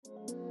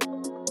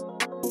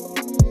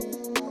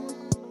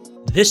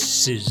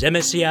This is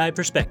MSCI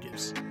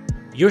Perspectives,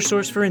 your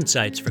source for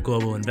insights for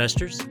global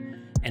investors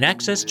and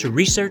access to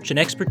research and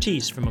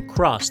expertise from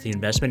across the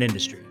investment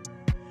industry.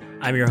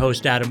 I'm your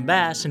host, Adam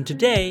Bass, and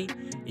today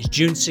is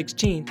June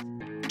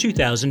 16th,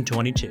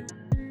 2022.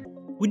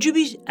 Would you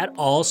be at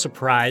all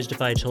surprised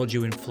if I told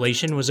you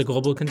inflation was a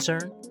global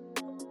concern?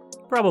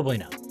 Probably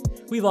not.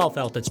 We've all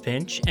felt its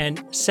pinch,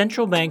 and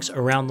central banks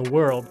around the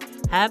world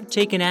have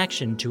taken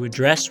action to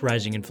address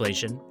rising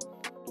inflation,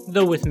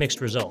 though with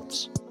mixed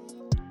results.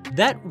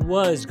 That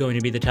was going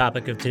to be the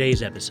topic of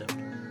today's episode.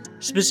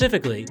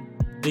 Specifically,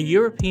 the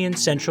European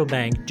Central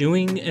Bank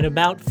doing an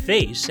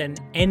about-face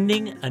and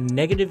ending a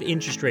negative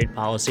interest rate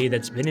policy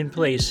that's been in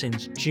place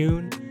since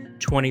June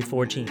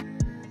 2014.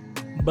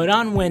 But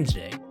on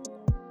Wednesday,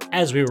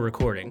 as we were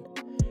recording,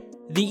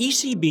 the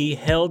ECB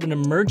held an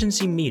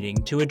emergency meeting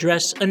to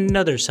address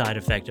another side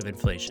effect of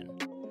inflation,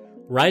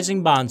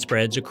 rising bond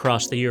spreads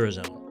across the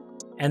Eurozone.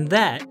 And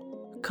that,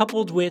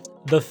 coupled with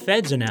the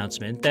Fed's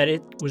announcement that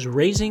it was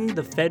raising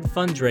the Fed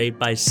funds rate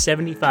by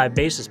 75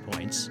 basis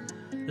points,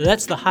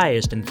 that's the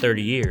highest in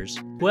 30 years,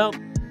 well,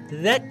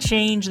 that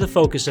changed the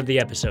focus of the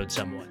episode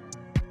somewhat.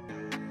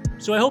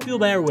 So I hope you'll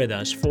bear with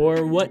us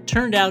for what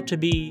turned out to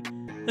be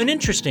an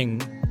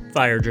interesting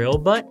fire drill,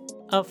 but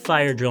a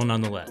fire drill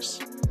nonetheless.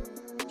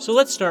 So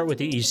let's start with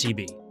the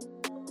ECB.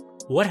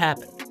 What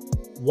happened?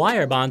 Why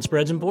are bond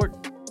spreads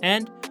important?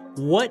 And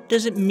what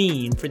does it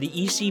mean for the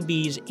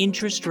ECB's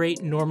interest rate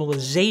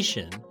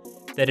normalization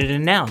that it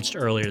announced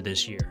earlier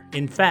this year?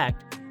 In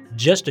fact,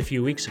 just a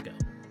few weeks ago.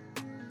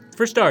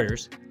 For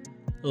starters,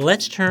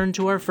 let's turn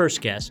to our first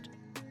guest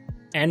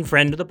and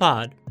friend of the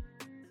pod.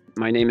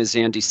 My name is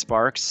Andy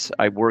Sparks.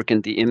 I work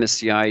in the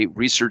MSCI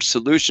Research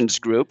Solutions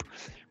Group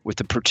with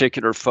a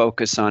particular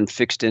focus on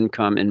fixed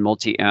income and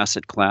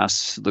multi-asset class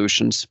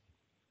solutions.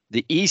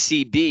 The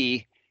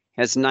ECB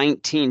has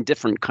 19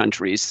 different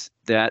countries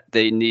that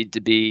they need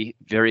to be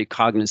very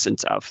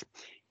cognizant of.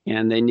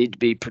 And they need to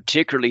be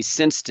particularly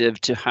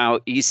sensitive to how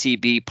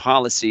ECB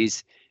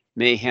policies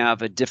may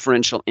have a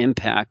differential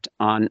impact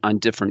on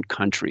different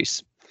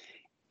countries.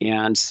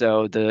 And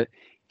so the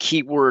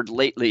key word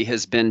lately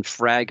has been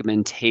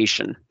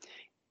fragmentation.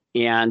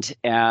 And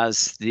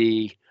as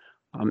the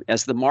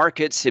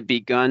markets have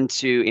begun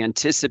to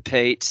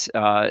anticipate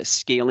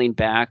scaling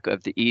back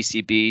of the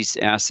ECB's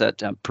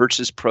asset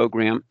purchase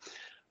program,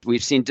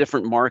 we've seen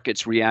different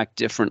markets react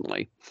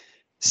differently.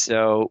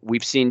 So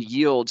we've seen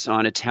yields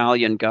on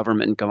Italian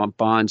government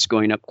bonds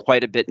going up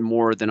quite a bit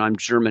more than on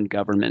German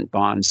government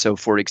bonds. So,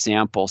 for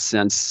example,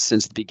 since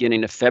the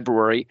beginning of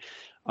February,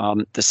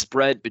 the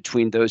spread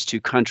between those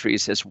two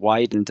countries has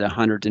widened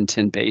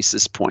 110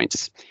 basis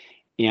points.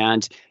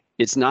 And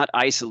it's not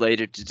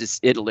isolated to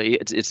just Italy.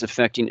 It's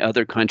affecting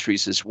other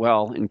countries as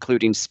well,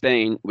 including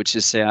Spain, which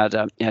has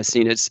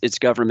seen its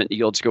government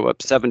yields go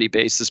up 70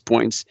 basis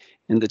points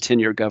in the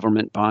 10-year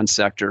government bond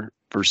sector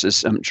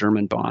versus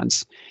German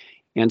bonds.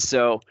 And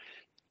so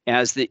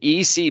as the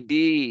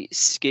ECB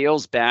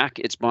scales back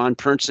its bond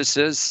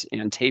purchases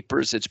and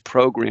tapers its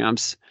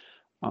programs,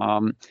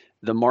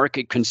 the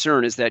market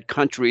concern is that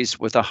countries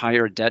with a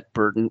higher debt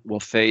burden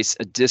will face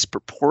a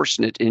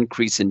disproportionate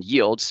increase in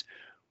yields,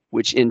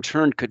 which in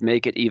turn could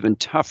make it even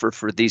tougher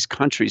for these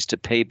countries to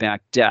pay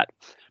back debt.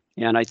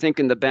 And I think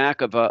in the back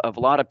of a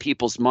lot of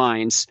people's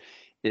minds,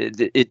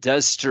 it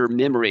does stir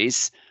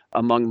memories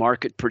among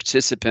market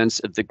participants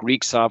of the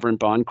Greek sovereign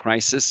bond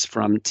crisis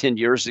from 10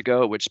 years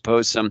ago, which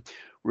posed some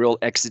real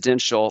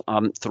existential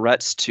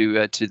threats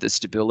to the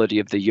stability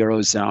of the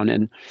Eurozone.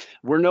 And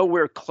we're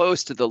nowhere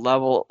close to the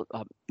level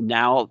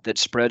now that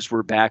spreads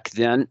were back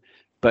then.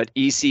 But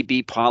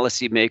ECB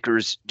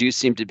policymakers do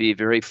seem to be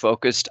very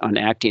focused on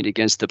acting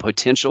against the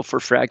potential for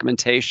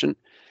fragmentation.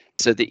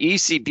 So the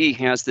ECB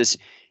has this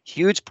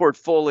huge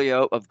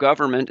portfolio of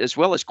government as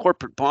well as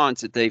corporate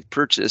bonds that they've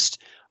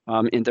purchased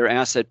in their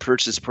asset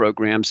purchase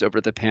programs over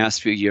the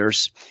past few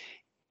years.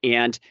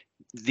 And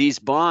these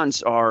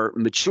bonds are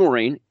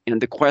maturing,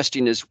 and the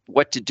question is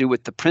what to do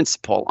with the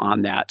principal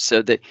on that.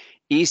 So the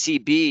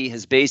ECB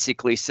has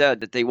basically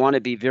said that they want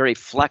to be very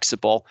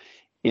flexible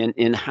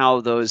in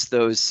how those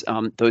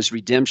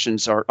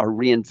redemptions are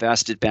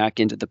reinvested back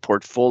into the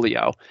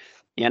portfolio.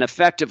 And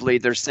effectively,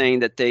 they're saying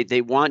that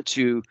they want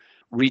to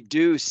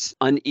reduce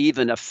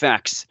uneven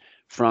effects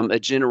from a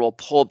general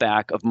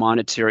pullback of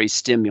monetary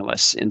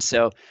stimulus. And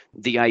so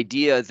the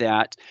idea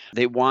that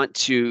they want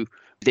to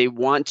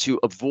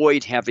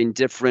avoid having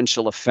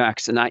differential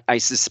effects. And I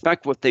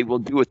suspect what they will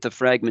do with the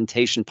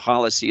fragmentation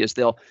policy is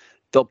they'll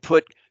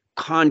put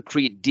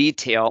concrete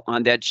detail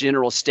on that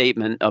general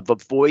statement of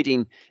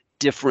avoiding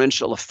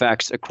differential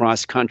effects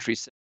across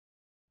countries.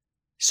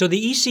 So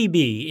the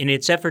ECB, in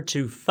its effort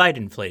to fight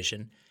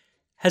inflation,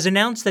 has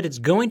announced that it's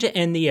going to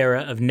end the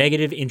era of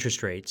negative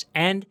interest rates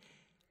and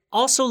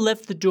also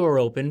left the door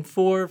open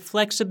for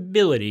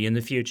flexibility in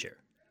the future.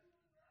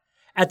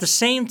 At the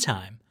same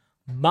time,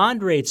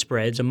 bond rate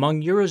spreads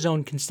among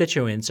Eurozone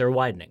constituents are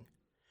widening,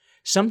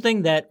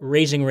 something that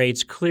raising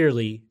rates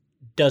clearly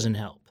doesn't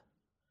help.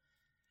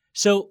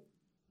 So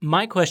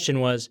my question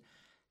was,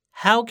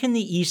 how can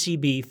the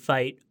ECB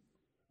fight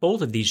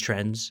both of these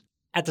trends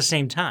at the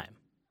same time?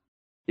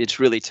 It's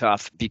really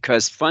tough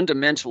because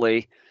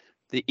fundamentally,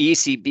 the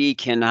ECB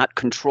cannot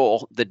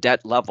control the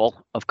debt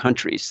level of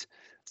countries.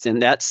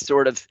 And that's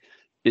sort of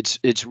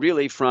it's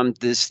really from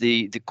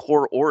the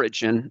core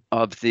origin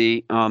of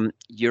the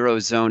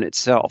Eurozone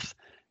itself.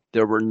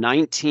 There were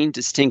 19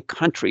 distinct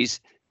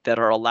countries that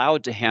are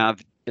allowed to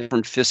have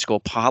different fiscal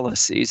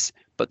policies,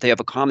 but they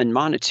have a common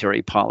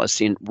monetary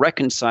policy, and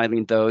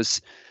reconciling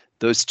those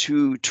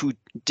two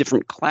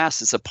different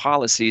classes of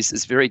policies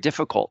is very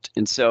difficult.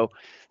 And so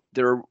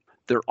there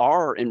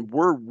are and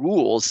were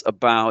rules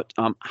about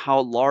how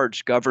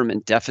large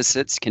government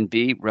deficits can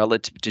be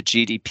relative to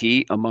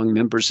GDP among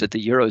members of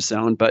the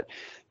Eurozone. But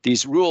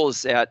these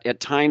rules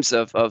at times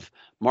of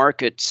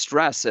market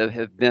stress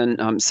have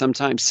been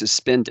sometimes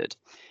suspended.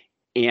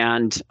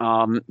 And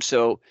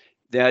so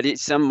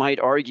some might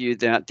argue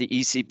that the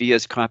ECB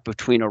is caught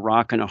between a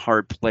rock and a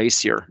hard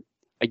place here.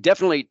 I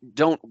definitely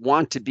don't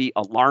want to be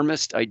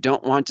alarmist. I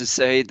don't want to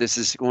say this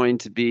is going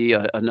to be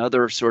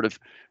another sort of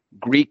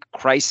Greek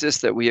crisis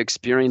that we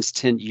experienced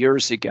 10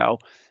 years ago.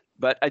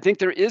 But I think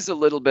there is a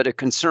little bit of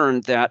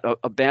concern that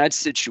a bad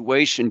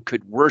situation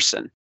could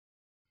worsen.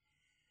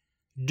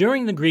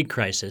 During the Greek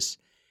crisis,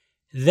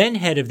 then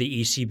head of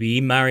the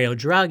ECB, Mario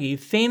Draghi,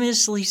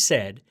 famously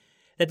said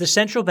that the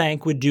central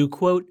bank would do,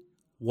 quote,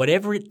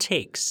 whatever it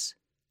takes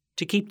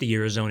to keep the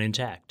Eurozone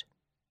intact.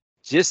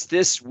 Just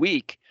this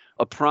week,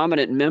 a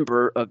prominent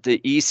member of the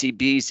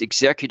ECB's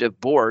executive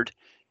board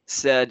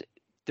said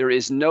there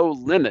is no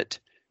limit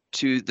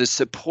to the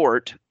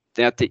support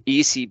that the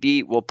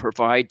ECB will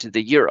provide to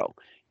the euro.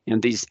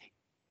 And these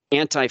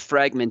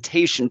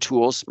anti-fragmentation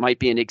tools might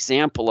be an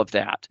example of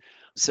that.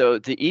 So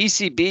the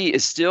ECB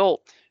is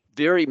still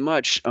very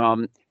much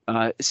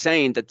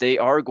saying that they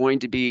are going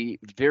to be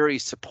very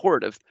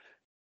supportive.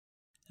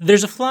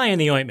 There's a fly in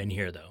the ointment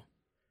here, though.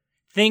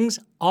 Things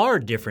are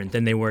different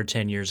than they were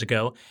 10 years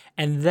ago,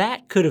 and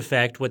that could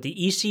affect what the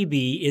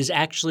ECB is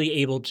actually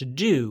able to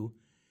do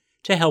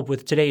to help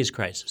with today's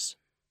crisis.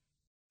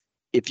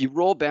 If you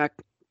roll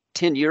back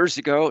 10 years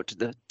ago to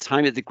the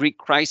time of the Greek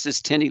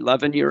crisis, 10,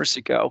 11 years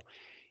ago,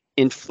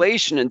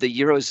 inflation in the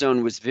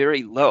Eurozone was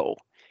very low.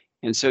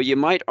 And so you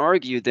might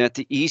argue that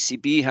the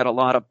ECB had a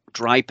lot of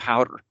dry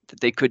powder that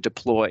they could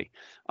deploy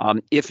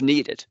if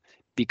needed,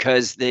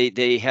 because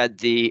they had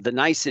the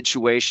nice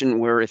situation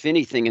where, if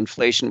anything,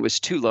 inflation was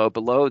too low,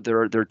 below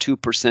their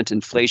 2%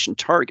 inflation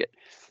target.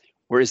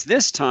 Whereas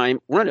this time,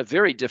 we're in a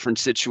very different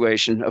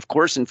situation. Of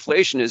course,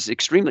 inflation is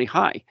extremely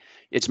high.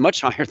 It's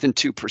much higher than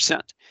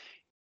 2%.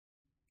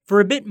 For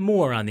a bit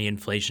more on the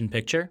inflation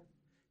picture,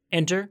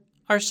 enter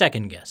our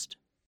second guest.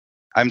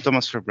 I'm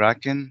Thomas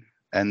Verbraken,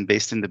 and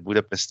based in the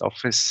Budapest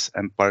office,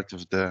 I'm part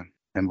of the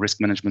Risk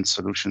Management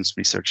Solutions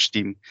research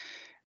team.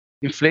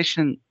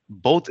 Inflation,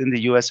 both in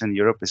the US and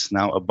Europe, is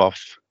now above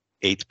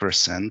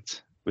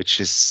 8%, which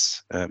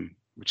is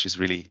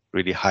really,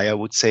 really high, I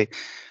would say.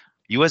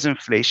 US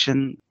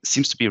inflation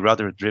seems to be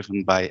rather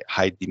driven by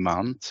high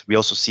demand. We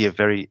also see a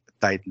very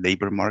tight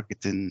labor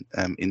market in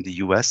the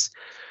US,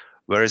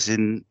 whereas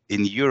in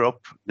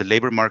Europe, the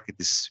labor market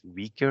is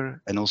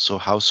weaker, and also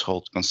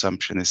household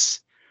consumption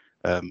is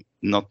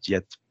not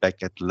yet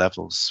back at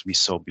levels we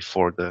saw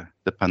before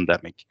the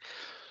pandemic.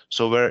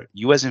 So where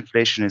US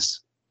inflation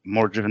is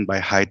more driven by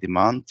high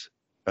demand,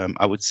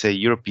 I would say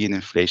European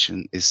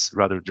inflation is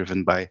rather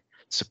driven by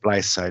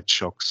supply side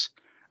shocks,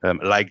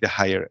 like the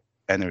higher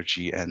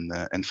energy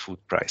and food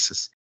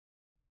prices.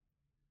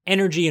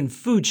 Energy and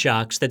food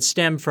shocks that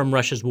stem from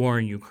Russia's war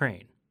in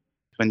Ukraine.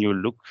 When you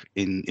look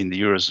in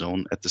the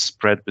Eurozone at the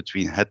spread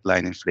between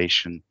headline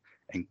inflation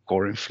and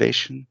core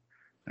inflation,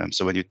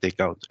 so when you take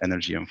out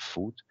energy and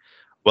food,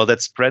 well,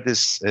 that spread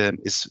is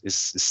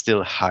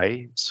still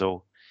high.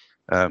 So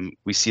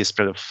we see a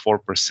spread of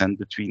 4%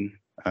 between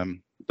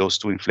those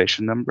two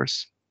inflation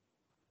numbers.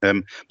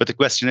 But the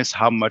question is,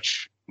 how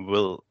much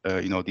will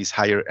these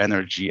higher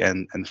energy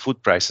and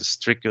food prices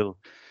trickle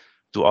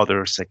to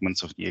other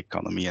segments of the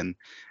economy? And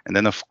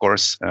then, of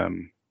course,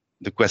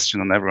 the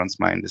question on everyone's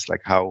mind is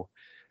like, how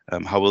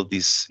will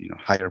these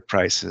higher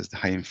prices, the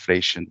high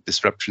inflation,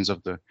 disruptions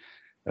of the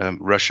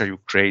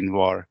Russia-Ukraine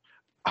war,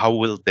 how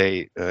will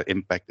they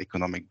impact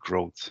economic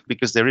growth?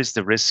 Because there is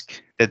the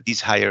risk that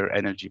these higher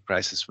energy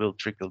prices will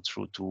trickle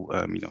through to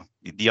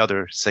the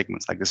other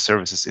segments, like the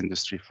services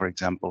industry, for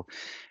example.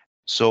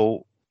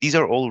 So these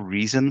are all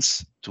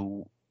reasons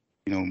to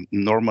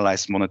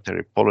normalize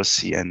monetary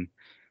policy and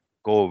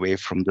go away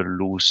from the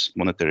loose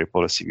monetary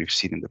policy we've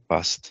seen in the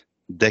past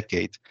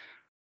decade.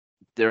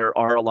 There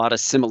are a lot of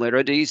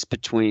similarities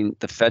between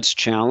the Fed's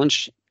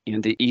challenge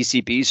and the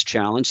ECB's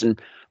challenge.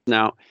 And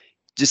now,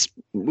 just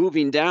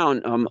moving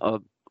down a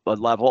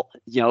level,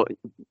 the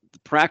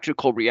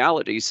practical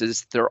realities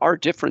is there are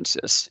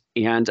differences.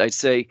 And I'd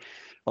say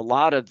a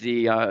lot of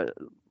the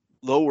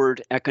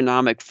lowered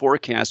economic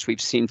forecast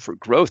we've seen for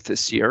growth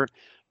this year,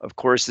 of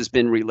course, has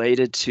been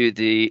related to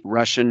the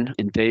Russian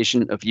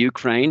invasion of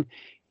Ukraine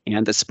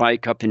and the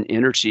spike up in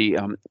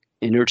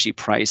energy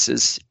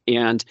prices.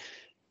 And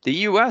The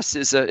U.S.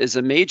 is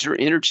a major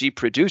energy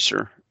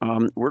producer.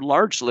 We're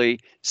largely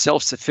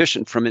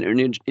self-sufficient from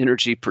an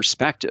energy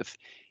perspective,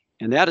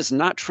 and that is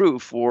not true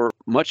for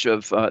much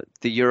of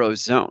the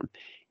Eurozone.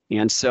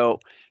 And so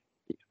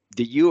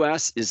the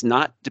U.S. is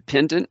not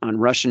dependent on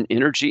Russian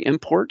energy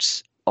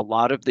imports. A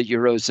lot of the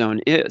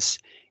Eurozone is.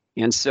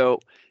 And so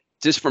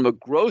just from a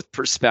growth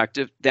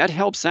perspective, that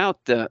helps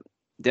out the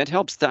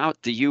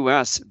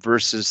U.S.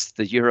 versus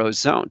the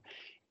Eurozone.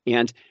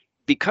 And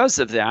because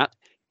of that,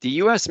 the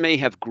U.S. may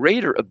have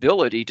greater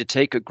ability to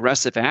take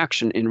aggressive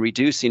action in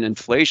reducing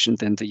inflation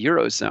than the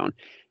Eurozone.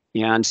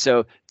 And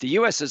so the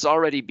U.S. has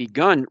already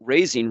begun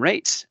raising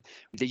rates.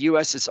 The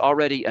U.S. has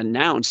already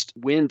announced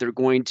when they're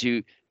going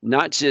to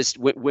not just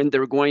when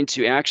they're going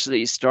to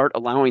actually start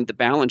allowing the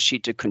balance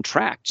sheet to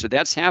contract. So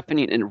that's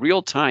happening in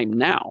real time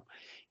now.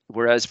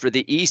 Whereas for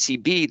the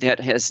ECB, that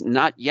has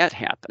not yet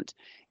happened.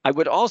 I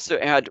would also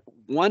add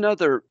one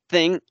other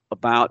thing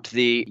about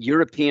the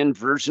European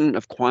version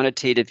of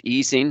quantitative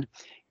easing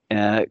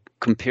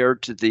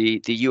compared to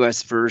the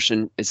U.S.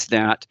 version is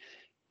that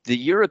the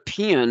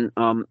European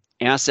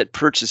asset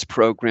purchase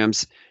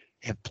programs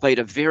have played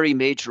a very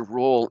major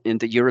role in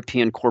the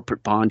European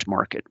corporate bond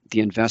market, the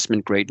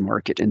investment grade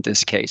market in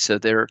this case. So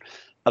they're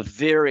a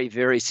very,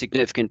 very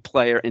significant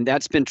player, and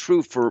that's been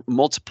true for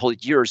multiple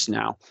years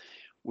now.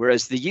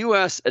 Whereas the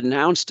U.S.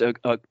 announced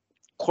a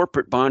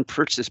corporate bond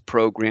purchase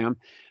program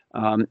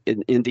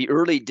in the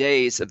early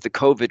days of the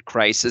COVID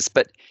crisis,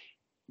 but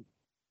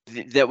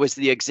that was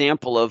the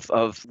example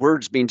of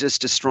words being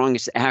just as strong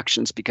as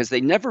actions, because they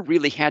never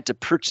really had to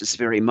purchase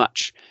very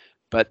much,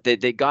 but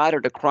they got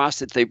it across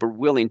that they were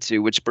willing to,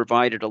 which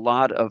provided a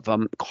lot of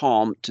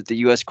calm to the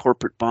U.S.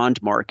 corporate bond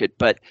market.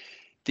 But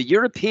the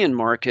European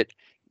market,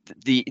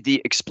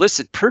 the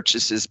explicit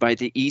purchases by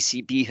the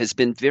ECB has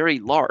been very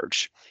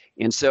large.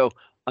 And so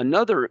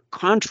another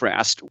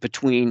contrast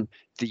between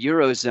the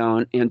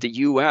Eurozone and the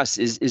U.S.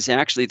 is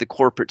actually the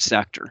corporate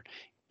sector.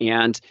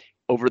 And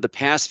over the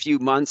past few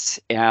months,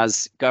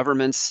 as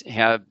governments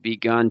have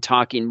begun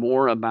talking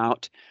more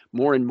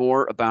and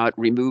more about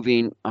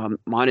removing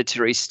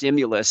monetary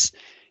stimulus,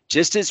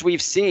 just as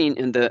we've seen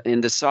in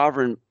the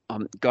sovereign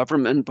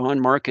government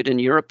bond market in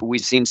Europe,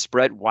 we've seen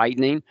spread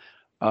widening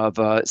of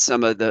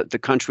some of the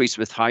countries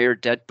with higher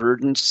debt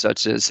burdens,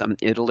 such as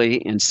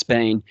Italy and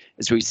Spain,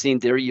 as we've seen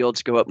their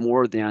yields go up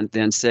more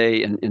than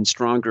say, in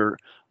stronger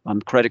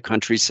credit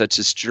countries such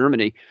as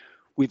Germany.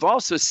 We've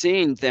also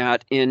seen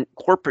that in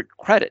corporate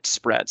credit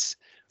spreads,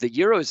 the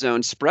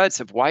Eurozone spreads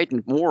have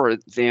widened more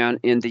than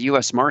in the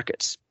U.S.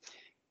 markets.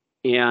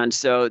 And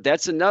so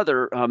that's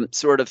another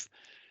sort of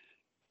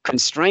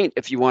constraint,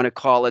 if you want to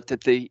call it,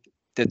 that the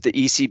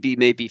ECB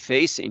may be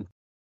facing.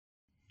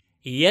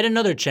 Yet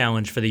another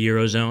challenge for the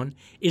Eurozone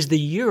is the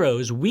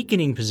euro's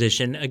weakening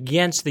position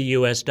against the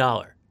U.S.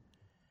 dollar.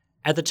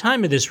 At the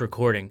time of this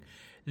recording,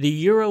 the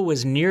euro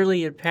was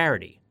nearly at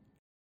parity.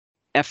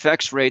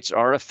 FX rates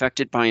are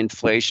affected by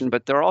inflation,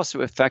 but they're also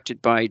affected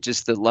by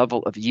just the level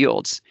of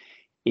yields.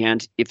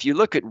 And if you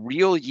look at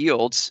real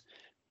yields,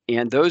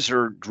 and those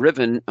are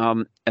driven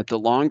at the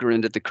longer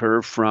end of the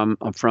curve from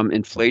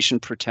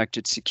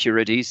inflation-protected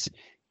securities.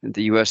 In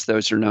the U.S.,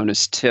 those are known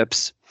as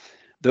TIPS.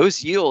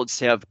 Those yields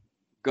have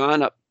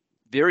gone up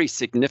very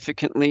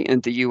significantly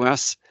in the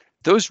U.S.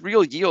 Those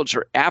real yields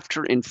are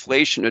after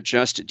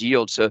inflation-adjusted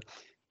yields. So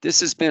this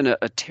has been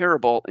a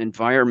terrible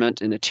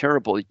environment and a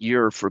terrible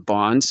year for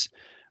bonds.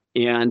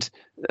 And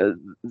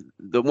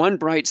the one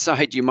bright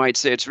side, you might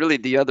say, it's really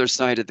the other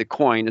side of the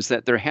coin, is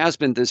that there has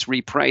been this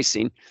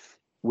repricing,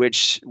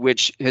 which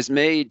has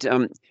made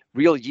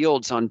real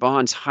yields on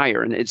bonds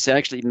higher, and it's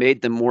actually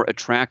made them more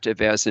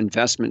attractive as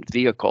investment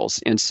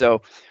vehicles. And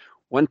so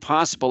one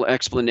possible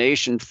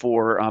explanation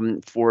for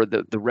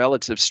the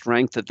relative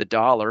strength of the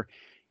dollar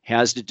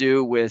has to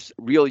do with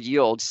real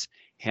yields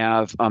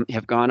have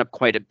gone up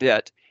quite a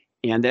bit.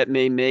 And that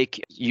may make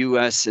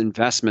U.S.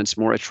 investments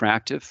more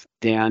attractive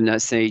than,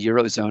 say,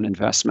 Eurozone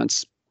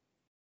investments.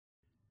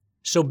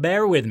 So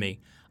bear with me.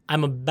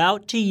 I'm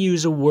about to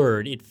use a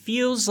word it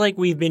feels like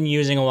we've been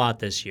using a lot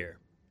this year.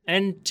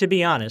 And to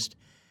be honest,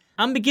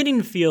 I'm beginning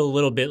to feel a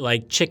little bit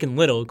like Chicken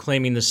Little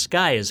claiming the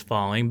sky is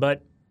falling,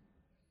 but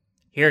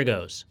here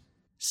goes.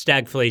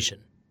 Stagflation.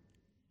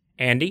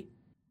 Andy,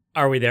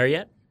 are we there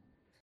yet?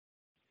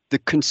 The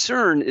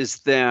concern is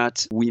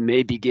that we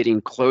may be getting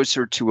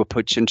closer to a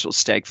potential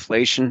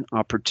stagflation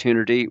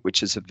opportunity,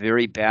 which is a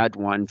very bad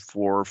one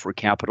for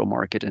capital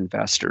market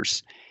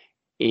investors.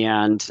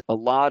 And a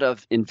lot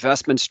of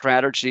investment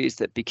strategies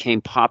that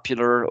became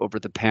popular over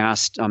the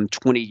past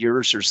 20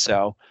 years or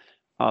so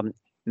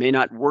may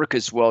not work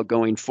as well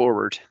going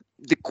forward.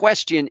 The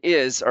question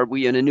is, are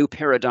we in a new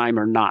paradigm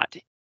or not?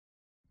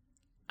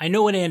 I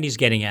know what Andy's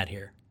getting at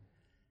here.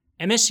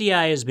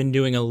 MSCI has been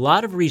doing a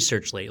lot of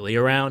research lately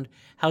around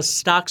how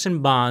stocks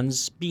and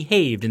bonds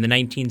behaved in the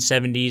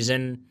 1970s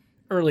and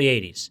early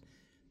 80s,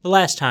 the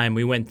last time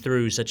we went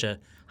through such a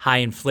high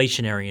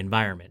inflationary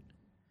environment.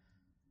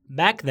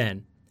 Back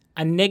then,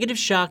 a negative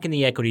shock in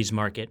the equities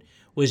market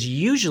was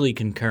usually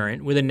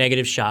concurrent with a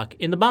negative shock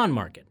in the bond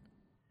market.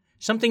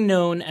 something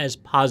known as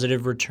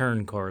positive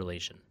return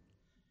correlation.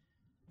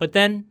 But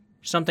then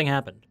something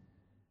happened.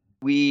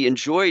 We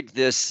enjoyed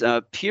this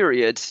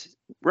period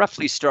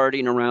roughly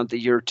starting around the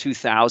year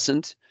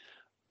 2000,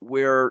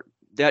 where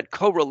that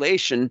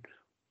correlation,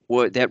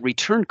 that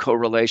return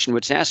correlation,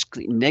 was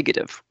actually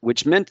negative,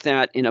 which meant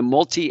that in a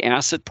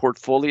multi-asset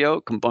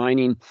portfolio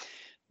combining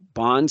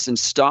bonds and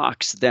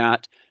stocks,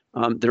 that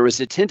there was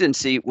a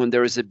tendency when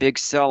there was a big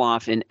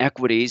sell-off in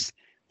equities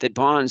that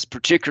bonds,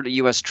 particularly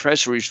U.S.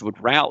 Treasuries, would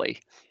rally.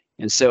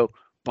 And so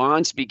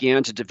bonds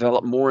began to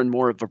develop more and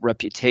more of a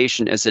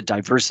reputation as a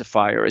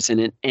diversifier, as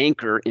an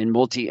anchor in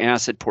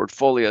multi-asset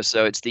portfolios.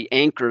 So it's the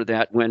anchor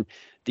that when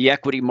the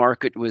equity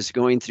market was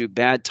going through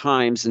bad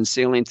times and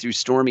sailing through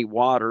stormy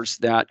waters,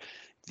 that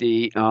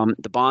the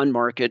bond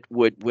market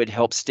would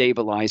help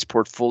stabilize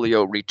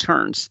portfolio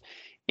returns.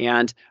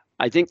 And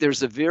I think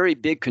there's a very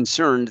big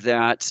concern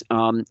that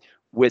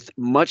with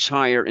much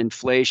higher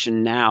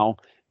inflation now,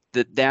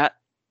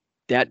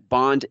 that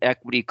bond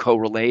equity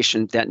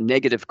correlation, that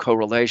negative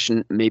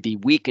correlation, may be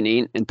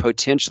weakening and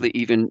potentially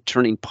even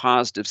turning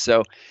positive.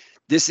 So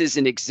this is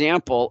an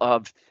example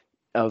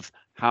of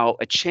how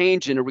a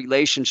change in a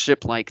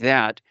relationship like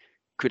that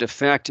could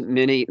affect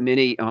many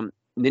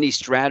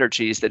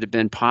strategies that have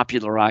been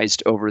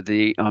popularized over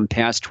the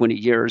past 20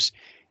 years,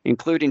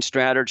 including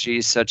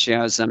strategies such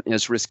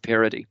as risk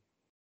parity.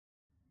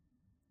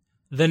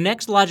 The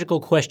next logical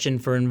question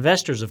for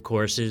investors, of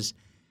course, is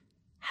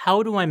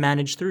how do I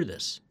manage through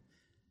this?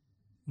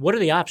 What are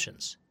the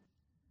options?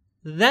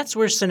 That's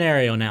where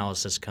scenario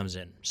analysis comes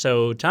in.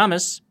 So,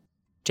 Thomas,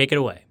 take it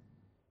away.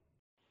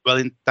 Well,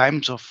 in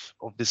times of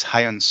this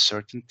high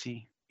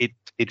uncertainty,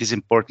 it is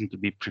important to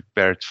be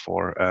prepared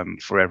for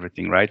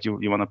everything, right?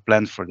 You want to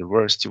plan for the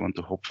worst, you want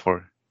to hope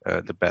for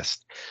the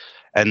best.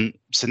 And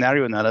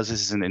scenario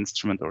analysis is an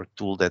instrument or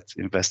tool that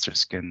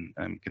investors can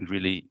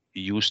really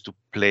use to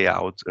play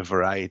out a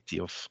variety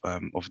of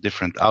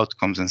different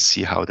outcomes and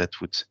see how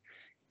that would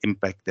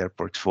impact their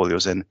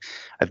portfolios. And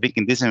I think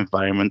in this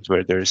environment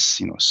where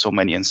there's so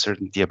many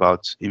uncertainty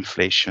about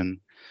inflation,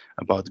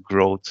 about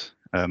growth,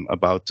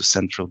 about the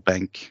central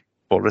bank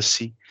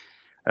policy,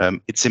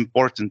 it's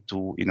important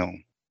to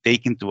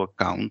take into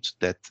account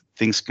that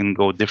things can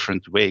go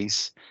different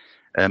ways,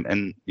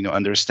 and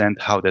understand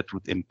how that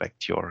would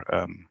impact your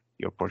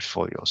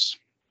portfolios.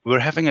 We're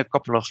having a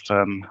couple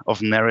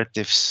of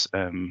narratives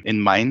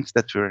in mind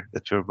that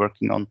we're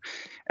working on,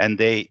 and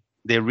they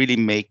really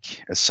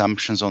make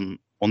assumptions on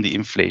the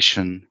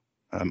inflation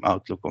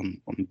outlook,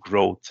 on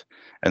growth,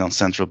 and on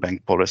central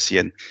bank policy.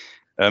 And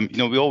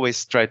we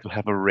always try to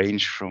have a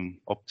range from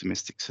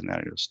optimistic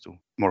scenarios to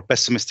more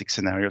pessimistic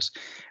scenarios.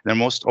 And the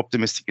most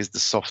optimistic is the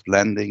soft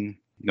landing,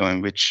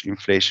 in which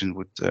inflation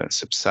would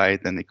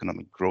subside and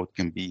economic growth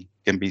can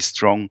be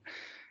strong.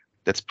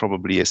 That's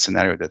probably a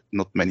scenario that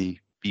not many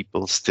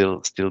people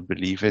still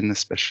believe in,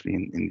 especially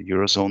in the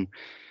Eurozone.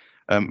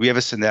 We have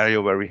a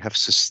scenario where we have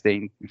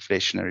sustained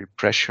inflationary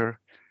pressure,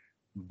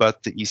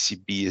 but the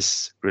ECB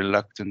is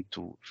reluctant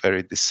to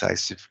very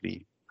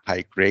decisively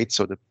hike rates,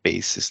 so the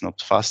pace is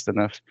not fast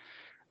enough.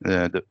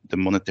 The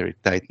monetary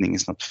tightening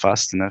is not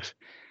fast enough,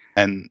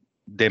 and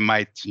they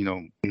might,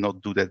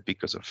 not do that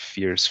because of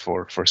fears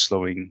for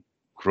slowing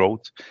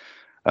growth.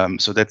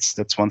 So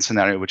that's one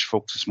scenario which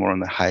focuses more on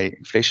the high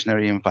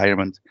inflationary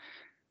environment.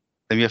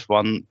 Then we have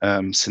one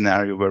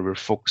scenario where we're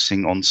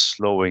focusing on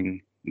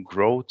slowing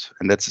growth,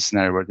 and that's a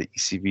scenario where the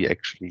ECB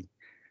actually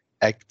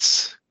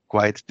acts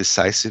quite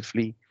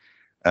decisively,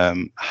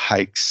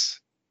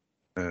 hikes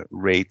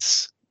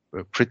rates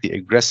pretty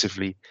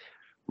aggressively,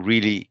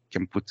 really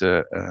can put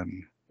a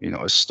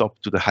stop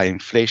to the high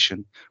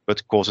inflation,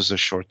 but causes a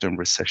short-term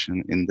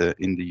recession in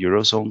the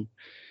Eurozone.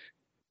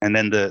 And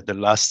then the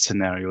last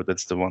scenario,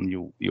 that's the one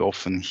you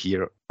often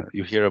hear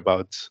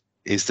about,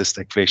 is the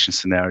stagflation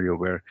scenario,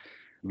 where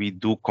we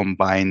do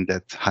combine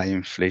that high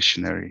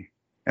inflationary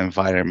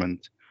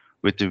environment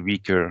with the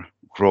weaker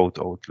growth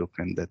outlook,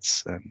 and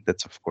that's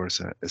of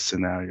course a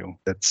scenario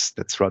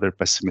that's rather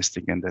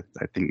pessimistic, and that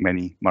I think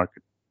many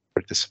market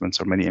participants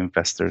or many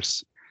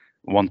investors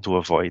want to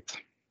avoid.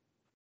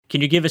 Can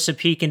you give us a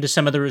peek into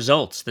some of the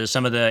results,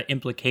 some of the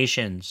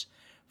implications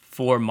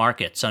for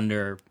markets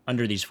under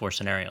these four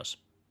scenarios?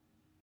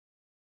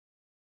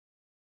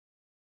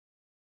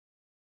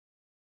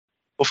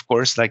 Of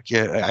course, I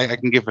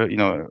can give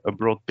a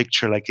broad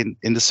picture. Like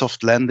in the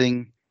soft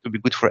landing, it would be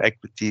good for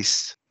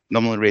equities.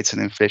 Nominal rates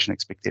and inflation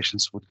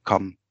expectations would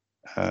come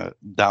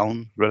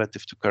down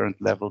relative to current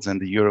levels, and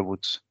the euro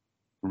would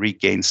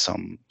regain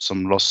some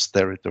lost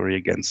territory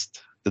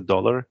against the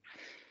dollar.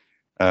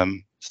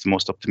 It's the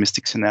most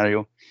optimistic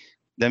scenario.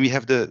 Then we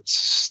have the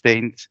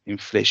sustained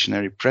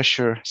inflationary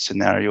pressure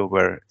scenario,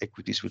 where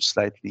equities would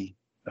slightly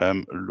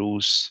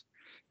lose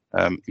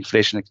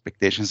inflation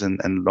expectations,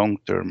 and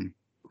long-term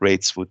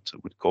rates would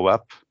go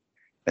up,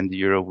 and the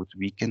euro would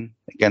weaken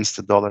against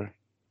the dollar.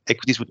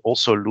 Equities would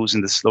also lose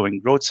in the slowing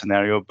growth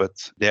scenario,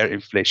 but their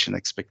inflation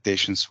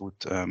expectations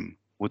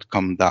would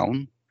come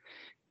down.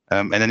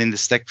 And then in the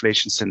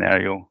stagflation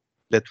scenario,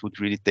 that would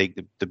really take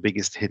the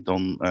biggest hit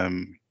on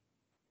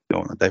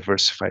a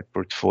diversified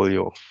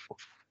portfolio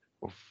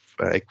of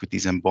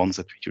equities and bonds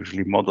that we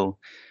usually model.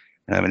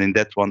 And in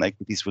that one,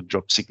 equities would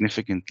drop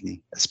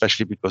significantly,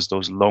 especially because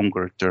those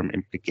longer-term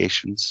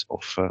implications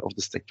of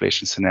the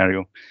stagflation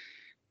scenario,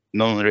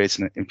 nominal rates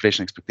and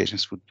inflation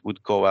expectations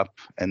would go up,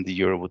 and the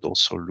euro would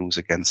also lose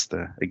against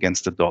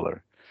the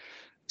dollar.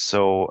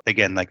 So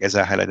again, like as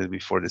I highlighted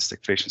before, the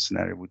stagflation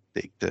scenario would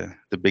take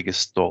the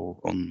biggest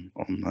toll on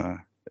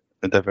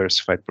a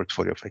diversified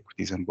portfolio of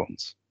equities and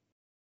bonds.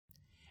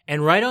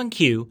 And right on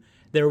cue,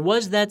 there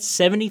was that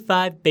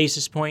 75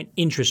 basis point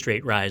interest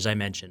rate rise I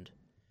mentioned,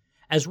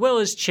 as well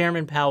as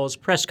Chairman Powell's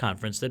press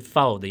conference that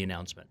followed the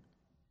announcement.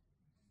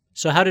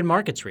 So how did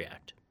markets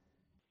react?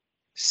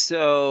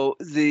 So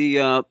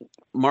the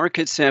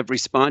markets have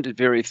responded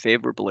very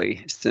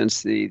favorably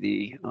since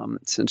the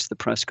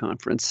press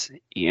conference,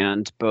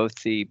 and both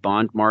the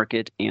bond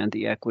market and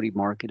the equity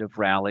market have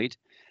rallied.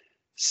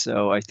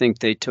 So I think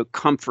they took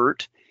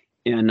comfort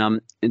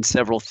in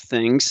several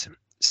things.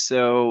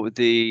 So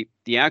the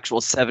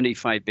actual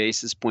 75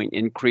 basis point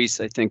increase,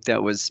 I think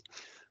that was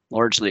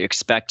largely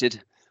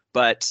expected,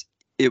 but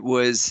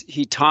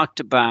he talked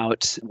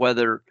about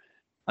whether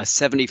a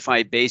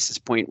 75 basis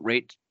point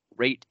rate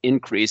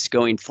increase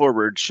going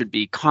forward should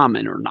be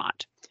common or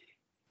not.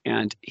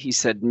 And he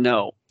said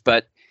no,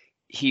 but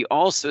he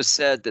also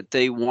said that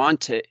they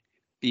want to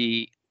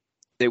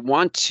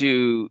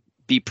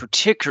be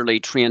particularly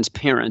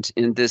transparent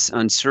in this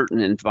uncertain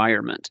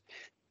environment.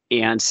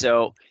 And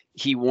so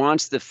he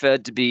wants the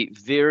Fed to be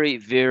very,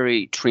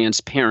 very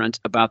transparent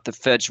about the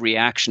Fed's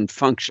reaction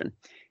function.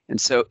 And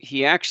so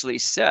he actually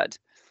said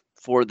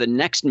for the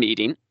next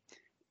meeting,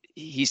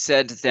 he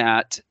said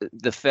that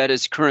the Fed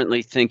is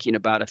currently thinking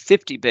about a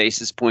 50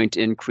 basis point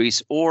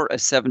increase or a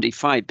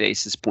 75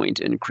 basis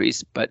point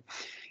increase. But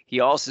he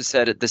also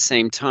said at the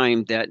same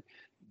time that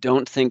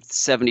don't think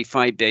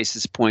 75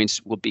 basis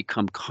points will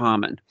become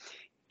common.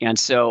 And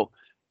so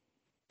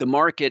the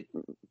market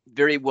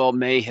very well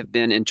may have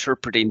been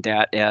interpreting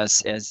that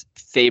as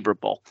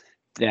favorable,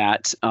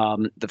 that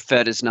the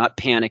Fed is not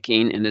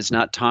panicking and is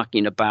not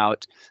talking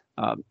about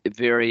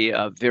very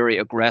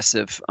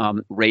aggressive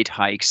rate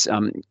hikes.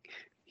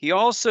 He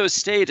also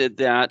stated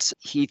that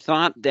he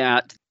thought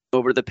that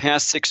over the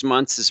past 6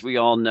 months, as we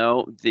all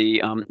know,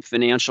 the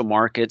financial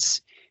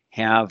markets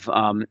have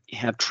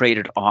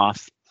traded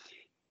off,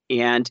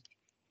 and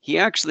he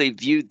actually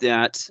viewed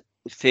that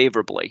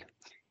favorably.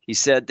 He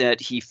said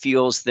that he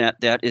feels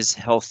that is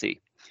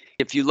healthy.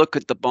 If you look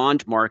at the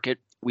bond market,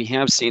 we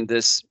have seen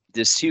this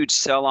huge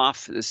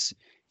sell-off, this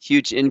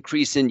huge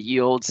increase in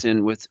yields,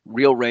 and with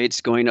real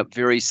rates going up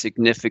very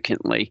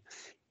significantly.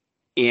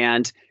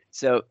 And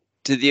so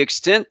to the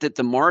extent that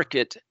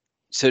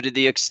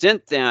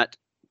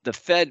the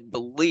Fed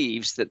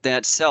believes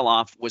that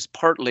sell-off was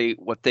partly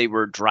what they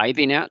were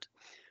driving at,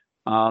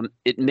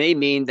 it may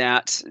mean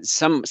that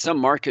some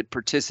market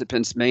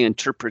participants may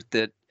interpret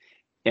that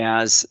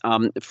as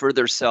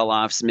further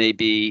sell-offs may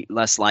be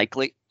less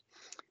likely.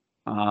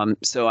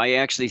 So I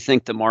actually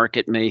think the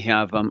market may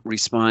have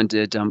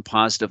responded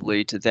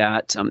positively to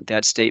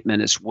that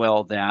statement as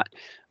well, that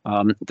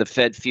the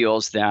Fed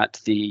feels that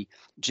the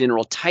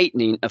general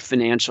tightening of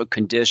financial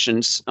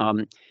conditions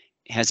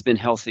has been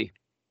healthy.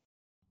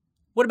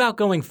 What about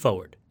going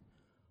forward?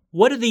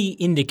 What are the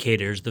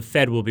indicators the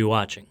Fed will be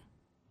watching?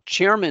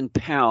 Chairman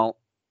Powell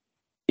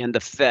and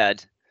the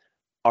Fed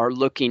are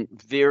looking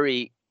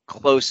very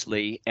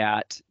closely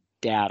at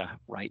data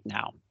right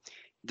now.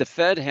 The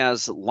Fed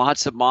has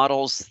lots of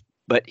models,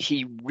 but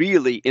he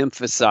really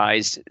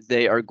emphasized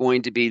they are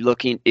going to be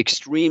looking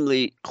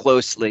extremely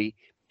closely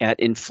at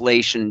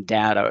inflation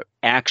data,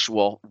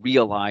 actual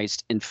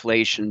realized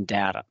inflation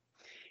data.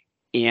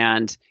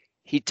 And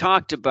he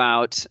talked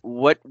about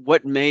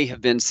what may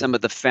have been some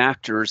of the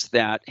factors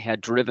that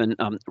had driven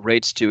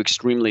rates to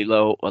extremely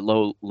low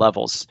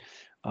levels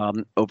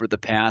over the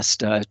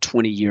past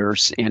 20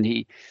 years. And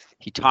he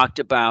talked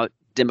about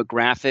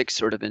demographics,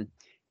 sort of an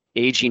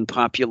aging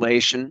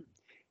population.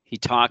 He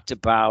talked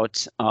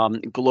about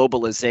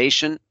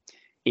globalization,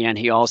 and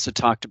he also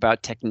talked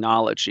about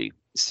technology.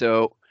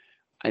 So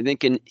I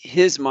think in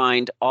his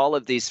mind, all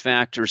of these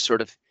factors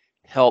sort of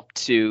help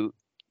to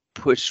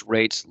push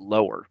rates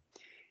lower.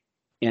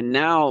 And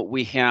now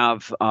we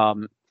have,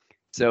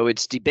 so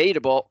it's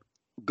debatable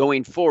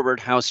going forward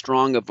how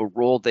strong of a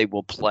role they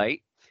will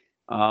play.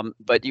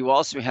 But you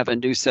also have a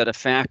new set of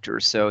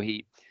factors. So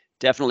he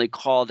definitely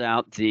called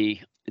out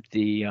the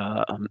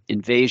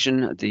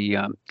invasion,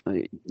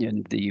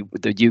 in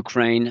the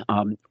Ukraine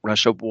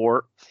Russia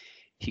war.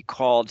 He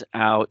called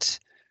out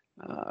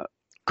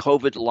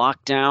COVID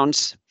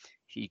lockdowns.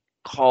 He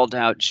called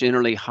out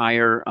generally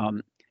higher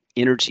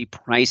energy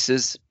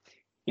prices,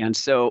 and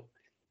so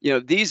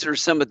these are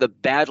some of the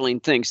battling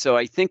things. So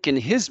I think in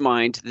his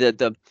mind that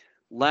the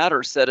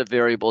latter set of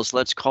variables,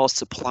 let's call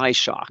supply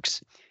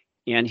shocks,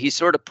 and he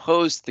sort of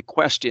posed the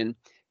question: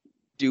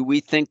 do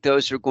we think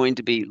those are going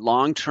to be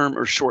long-term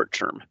or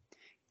short-term?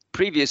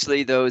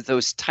 Previously,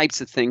 those types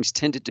of things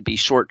tended to be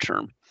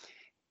short-term.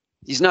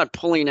 He's not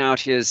pulling out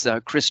his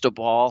crystal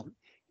ball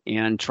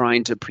and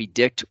trying to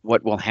predict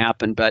what will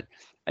happen. But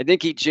I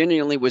think he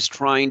genuinely was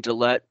trying to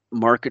let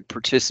market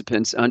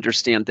participants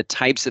understand the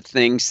types of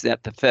things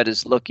that the Fed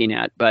is looking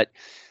at. But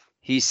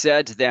he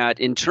said that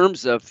in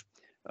terms of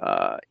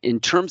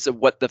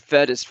what the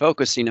Fed is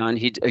focusing on,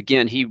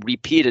 he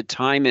repeated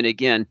time and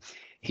again,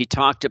 he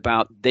talked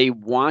about they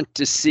want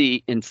to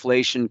see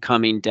inflation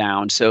coming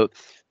down. So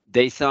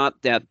they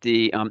thought that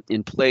the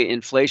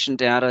inflation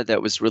data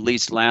that was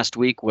released last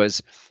week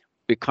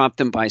it caught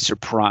them by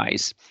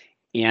surprise.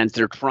 And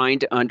they're trying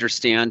to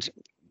understand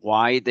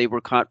why they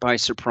were caught by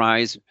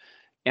surprise.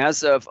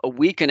 As of a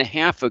week and a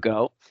half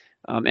ago,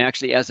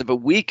 as of a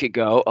week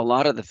ago, a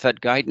lot of the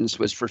Fed guidance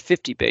was for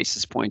 50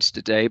 basis points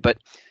today, but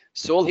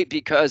solely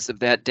because of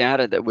that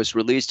data that was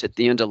released at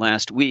the end of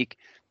last week,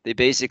 they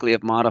basically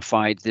have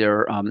modified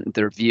their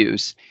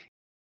views.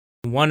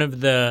 One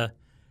of the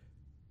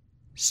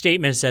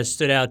statements that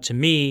stood out to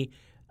me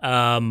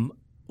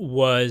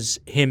was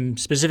him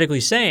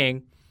specifically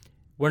saying,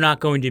 we're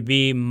not going to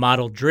be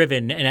model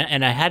driven.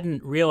 And I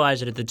hadn't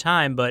realized it at the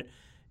time, but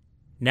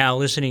now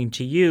listening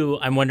to you,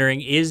 I'm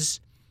wondering, is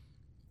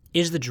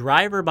the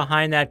driver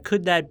behind that,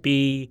 could that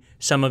be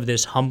some of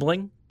this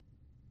humbling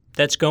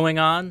that's going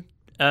on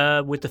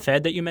with the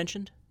Fed that you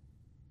mentioned?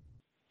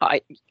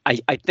 I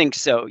think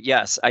so,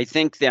 yes. I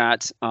think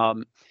that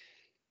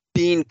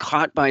being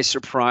caught by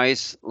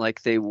surprise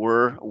like they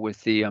were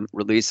with the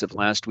release of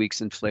last week's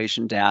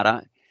inflation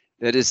data,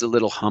 that is a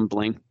little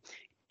humbling.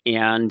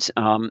 And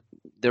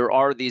there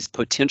are these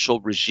potential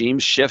regime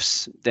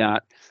shifts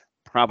that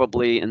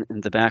probably in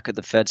the back of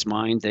the Fed's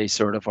mind, they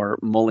sort of are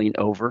mulling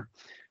over.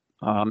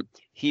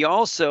 He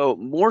also,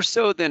 more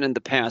so than in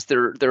the past,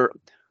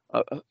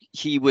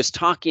 he was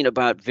talking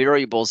about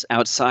variables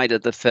outside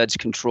of the Fed's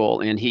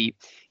control, and he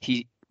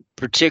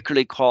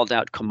particularly called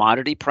out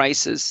commodity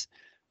prices.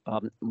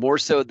 More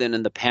so than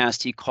in the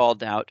past, he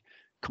called out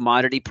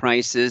commodity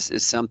prices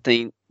as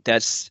something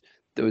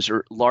those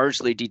are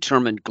largely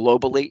determined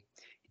globally,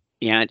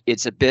 and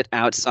it's a bit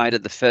outside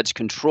of the Fed's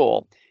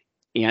control.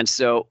 And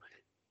so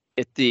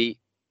at the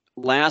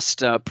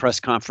last press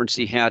conference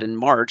he had in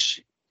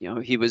March,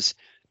 he was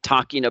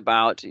talking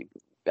about,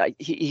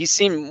 he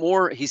seemed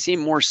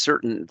more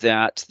certain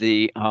that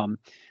the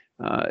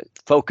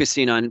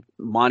focusing on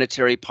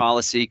monetary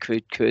policy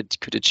could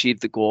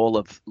achieve the goal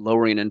of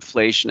lowering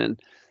inflation and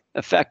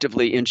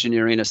effectively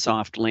engineering a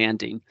soft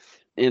landing.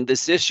 And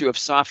this issue of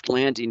soft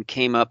landing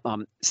came up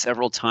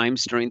several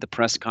times during the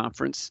press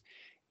conference.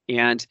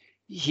 And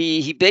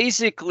he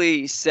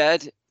basically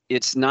said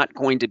it's not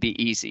going to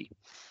be easy.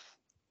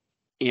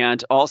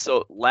 And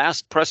also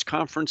last press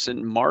conference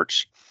in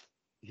March,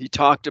 he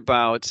talked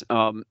about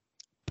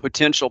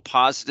potential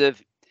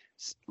positive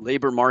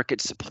labor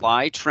market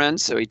supply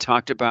trends. So he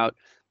talked about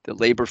the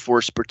labor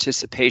force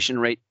participation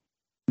rate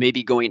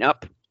maybe going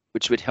up,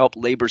 which would help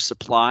labor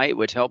supply. It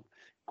would help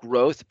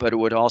growth, but it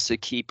would also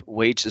keep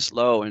wages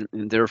low and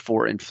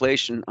therefore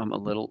inflation a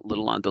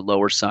little on the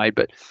lower side.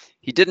 But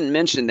he didn't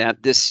mention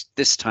that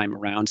this time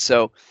around.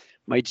 So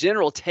my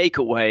general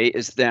takeaway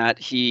is that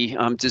he,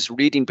 just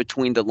reading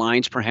between the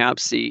lines,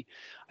 perhaps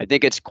I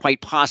think it's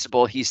quite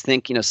possible he's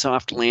thinking a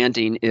soft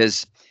landing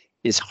is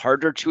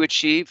harder to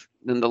achieve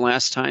than the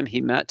last time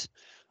he met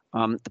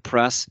the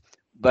press.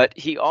 But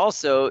he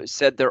also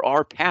said there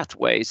are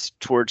pathways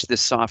towards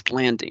this soft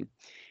landing.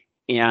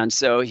 And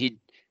so he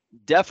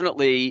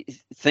definitely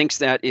thinks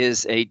that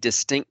is a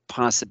distinct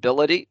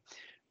possibility.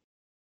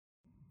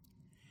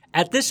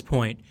 At this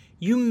point,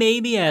 you may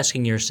be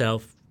asking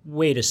yourself,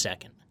 wait a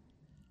second,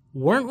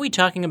 weren't we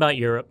talking about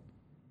Europe?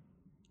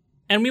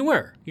 And we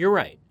were, you're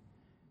right.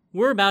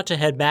 We're about to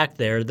head back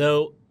there,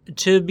 though,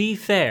 to be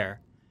fair,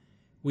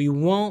 we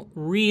won't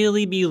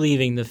really be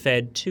leaving the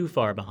Fed too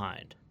far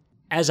behind.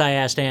 As I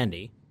asked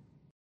Andy,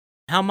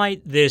 how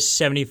might this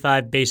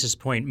 75 basis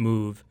point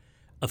move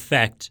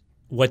affect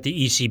what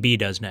the ECB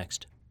does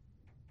next?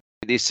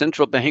 These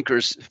central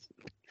bankers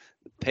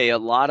pay a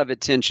lot of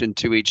attention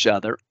to each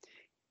other.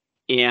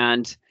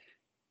 And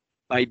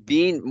by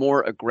being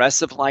more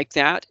aggressive like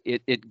that,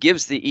 it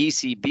gives the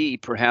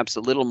ECB perhaps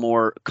a little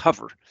more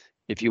cover,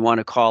 if you want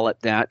to call it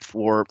that,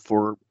 for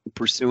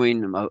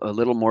pursuing a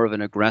little more of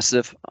an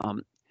aggressive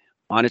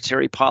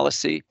monetary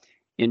policy.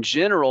 In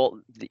general,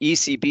 the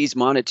ECB's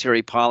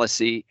monetary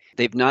policy,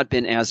 they've not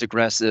been as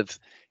aggressive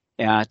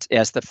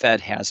as the Fed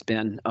has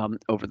been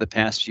over the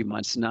past few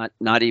months,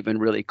 not even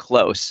really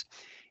close,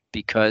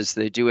 because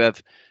they do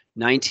have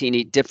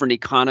 19 different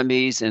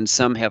economies, and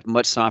some have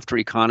much softer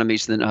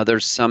economies than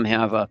others. Some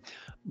have a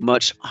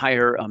much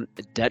higher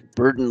debt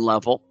burden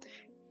level.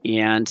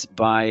 And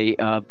by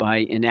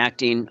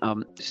enacting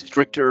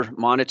stricter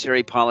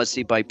monetary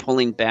policy, by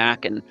pulling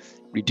back and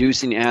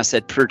reducing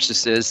asset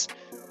purchases,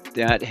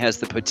 that has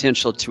the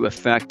potential to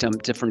affect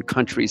different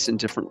countries in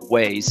different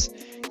ways.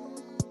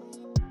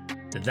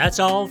 That's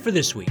all for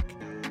this week.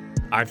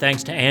 Our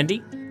thanks to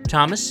Andy,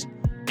 Thomas,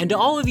 and to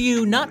all of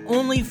you not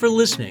only for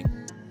listening,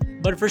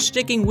 but for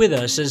sticking with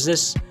us as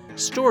this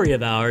story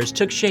of ours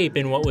took shape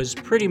in what was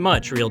pretty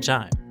much real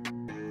time.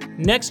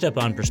 Next up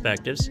on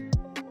Perspectives,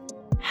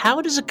 how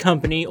does a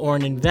company or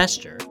an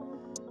investor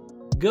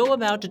go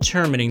about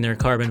determining their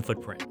carbon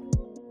footprint?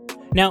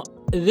 Now,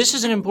 this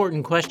is an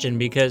important question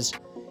because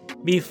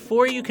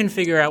before you can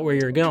figure out where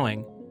you're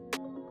going,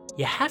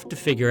 you have to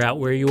figure out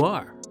where you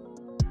are.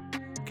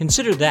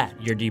 Consider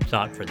that your deep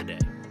thought for the day.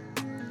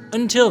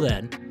 Until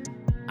then,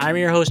 I'm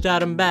your host,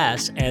 Adam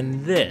Bass,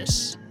 and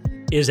this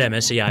is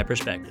MSCI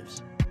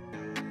Perspectives.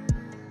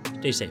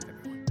 Stay safe, everyone.